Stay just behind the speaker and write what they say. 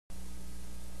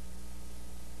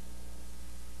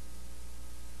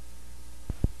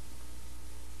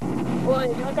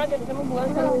atención acá que tenemos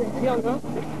mudanza de dirección, ¿no?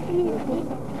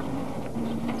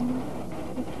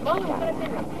 Vamos a buscar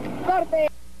escena. ¡Corte!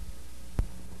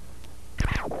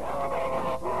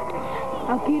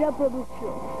 Akira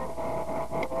Production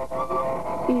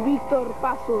y Víctor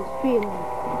Pasos Film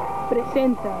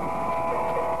presenta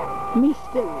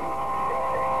Mystery.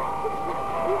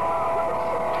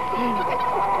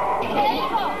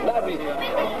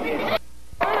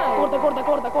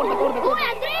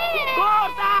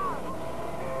 Corta.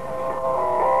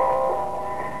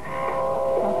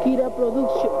 Akira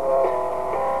Production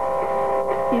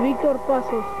y Víctor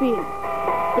Pasos Film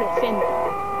presenta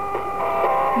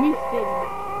Mystery.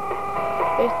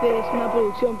 Esta es una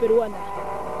producción peruana.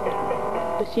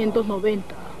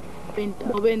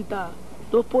 1990.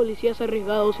 Dos policías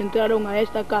arriesgados entraron a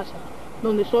esta casa,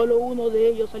 donde solo uno de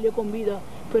ellos salió con vida,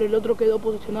 pero el otro quedó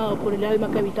posesionado por el alma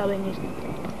que habitaba en esta.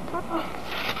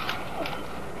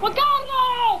 ¡Juan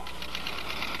Carlos!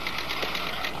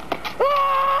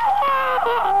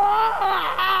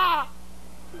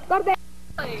 ¡Corte!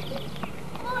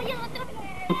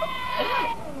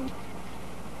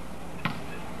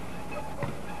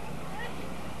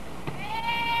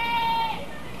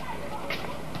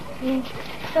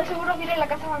 ¿Estás seguro que ir a la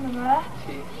casa abandonada?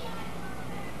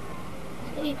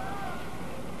 Sí.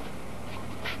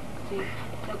 Sí,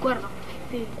 de acuerdo.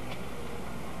 Sí.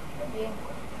 Bien.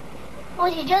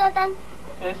 Oye, Jonathan.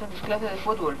 Esa es clase de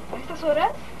fútbol. ¿A estas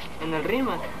horas? En el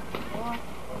RIMAC.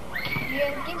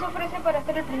 Bien, ¿quién se ofrece para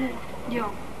hacer el primero?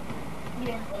 Yo.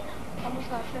 Bien, vamos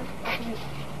a hacer así.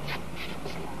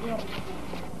 Bien.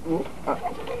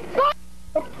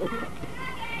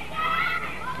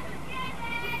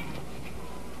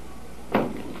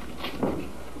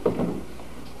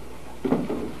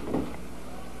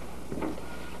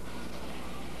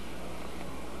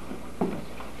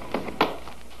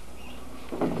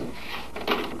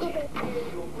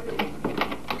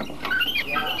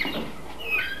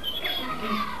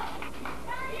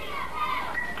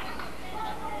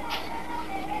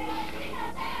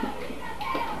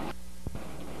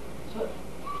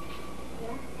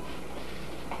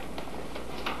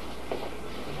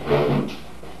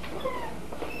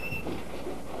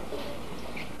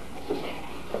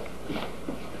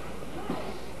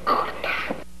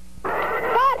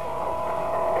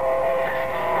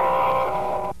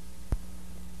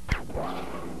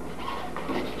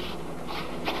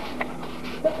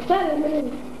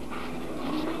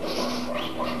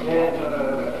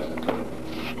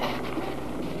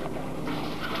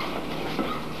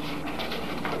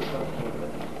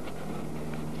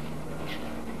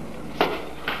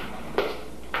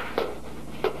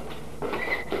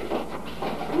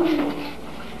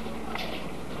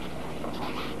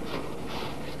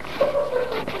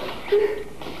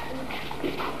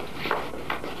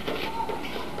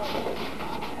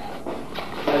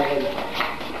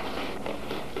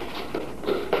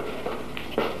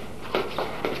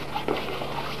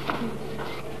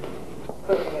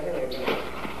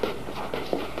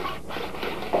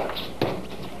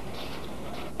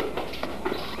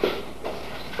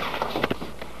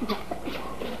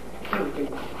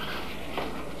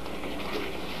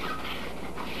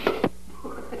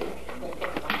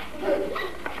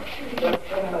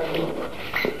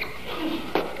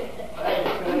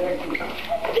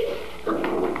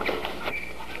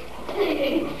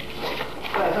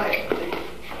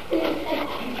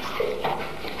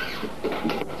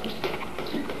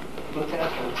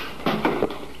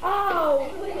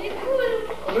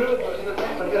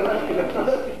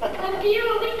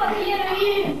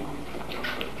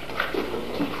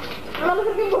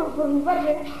 Por mi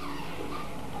parte.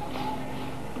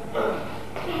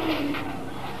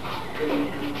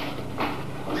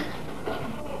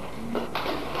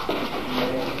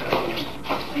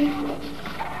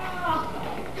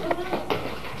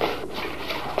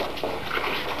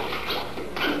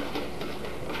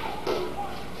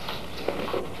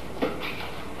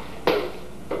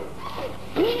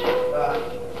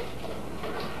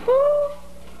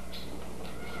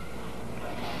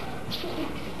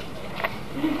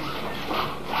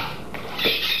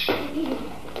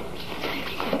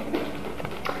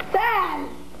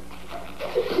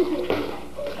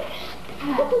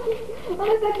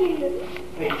 ¿Dónde está aquí?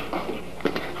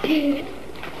 Sí.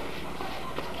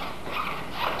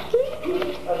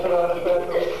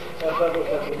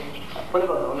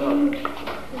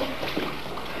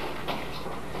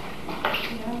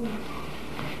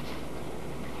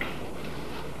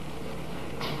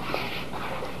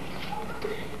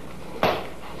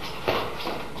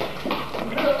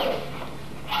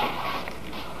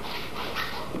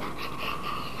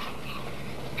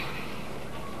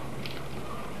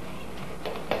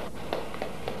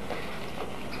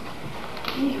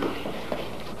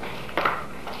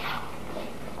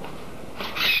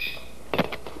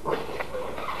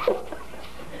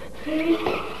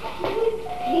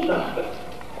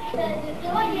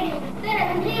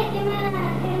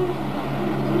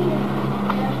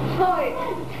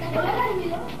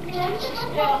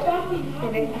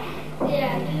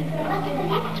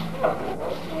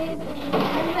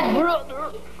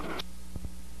 Brother.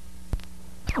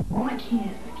 Oh, I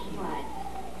can't. What?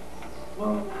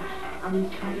 Well, I'm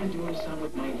kind of doing some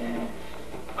with my dad.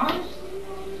 Honestly,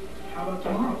 how about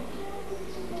tomorrow?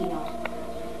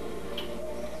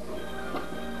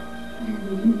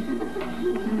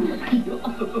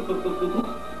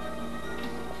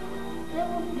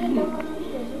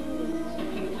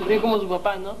 Se ríe como su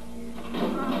papá, ¿no?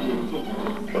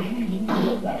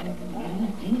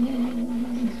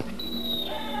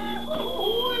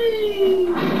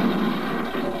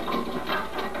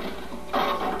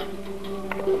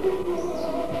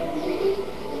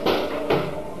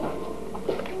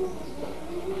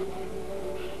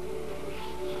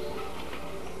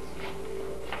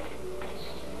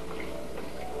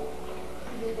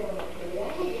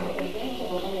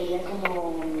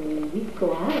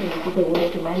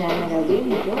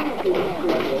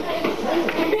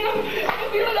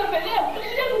 ¡Mira la pelea! ¡Se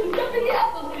está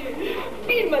peleando!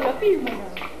 ¡Fírmala, fírmala!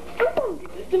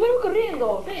 ¡Se fueron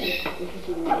corriendo!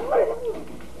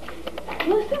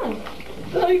 ¿Dónde están?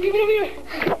 ¡Ay, mira, mira!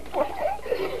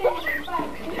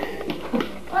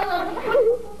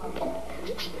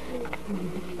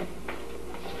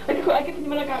 Hay que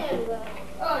filmar acá.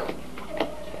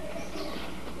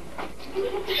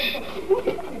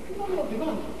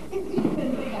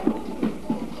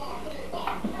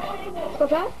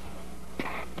 ¿Papá?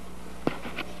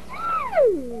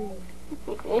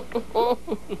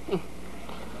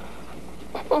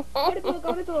 Abre tu boca,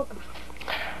 abre tu boca.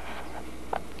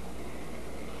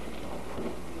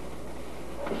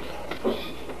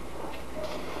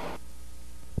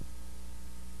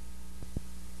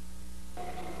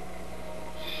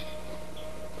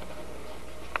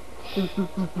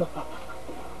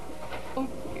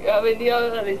 Ha venido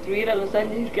a destruir a los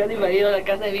ángeles que han invadido la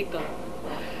casa de Víctor.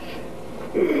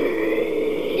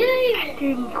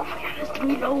 Que voy a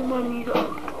destruir la humanidad.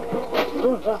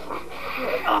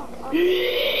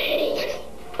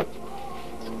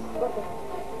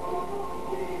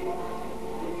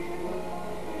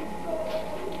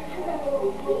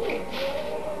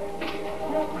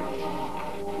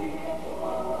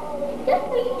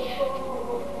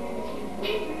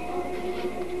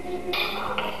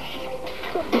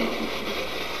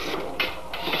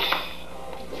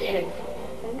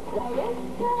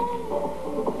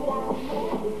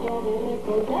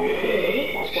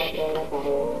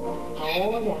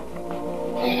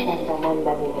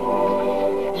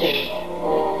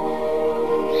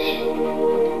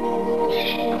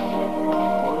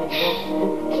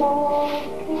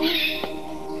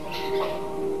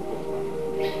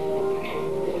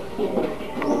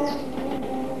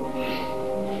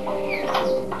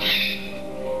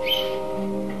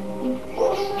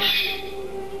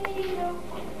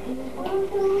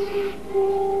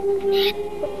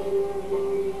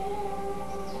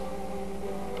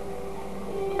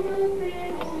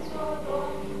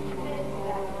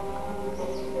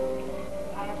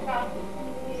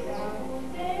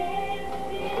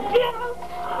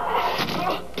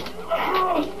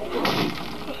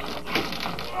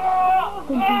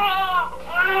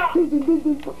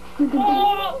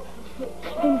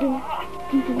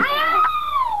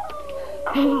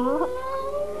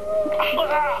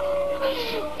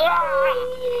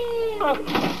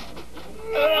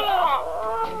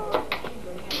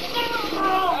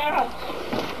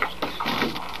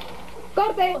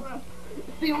 ¡Corte!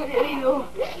 Estoy muy herido.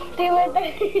 ¡Te voy a...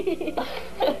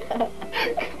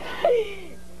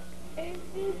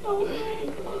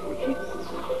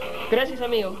 Gracias,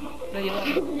 amigo. Lo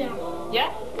ayudaste.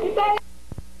 ¿Ya?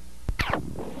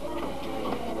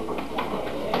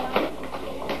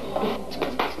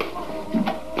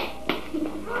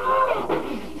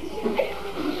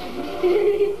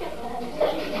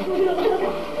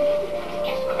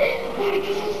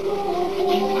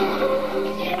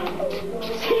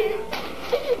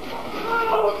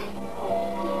 Oh.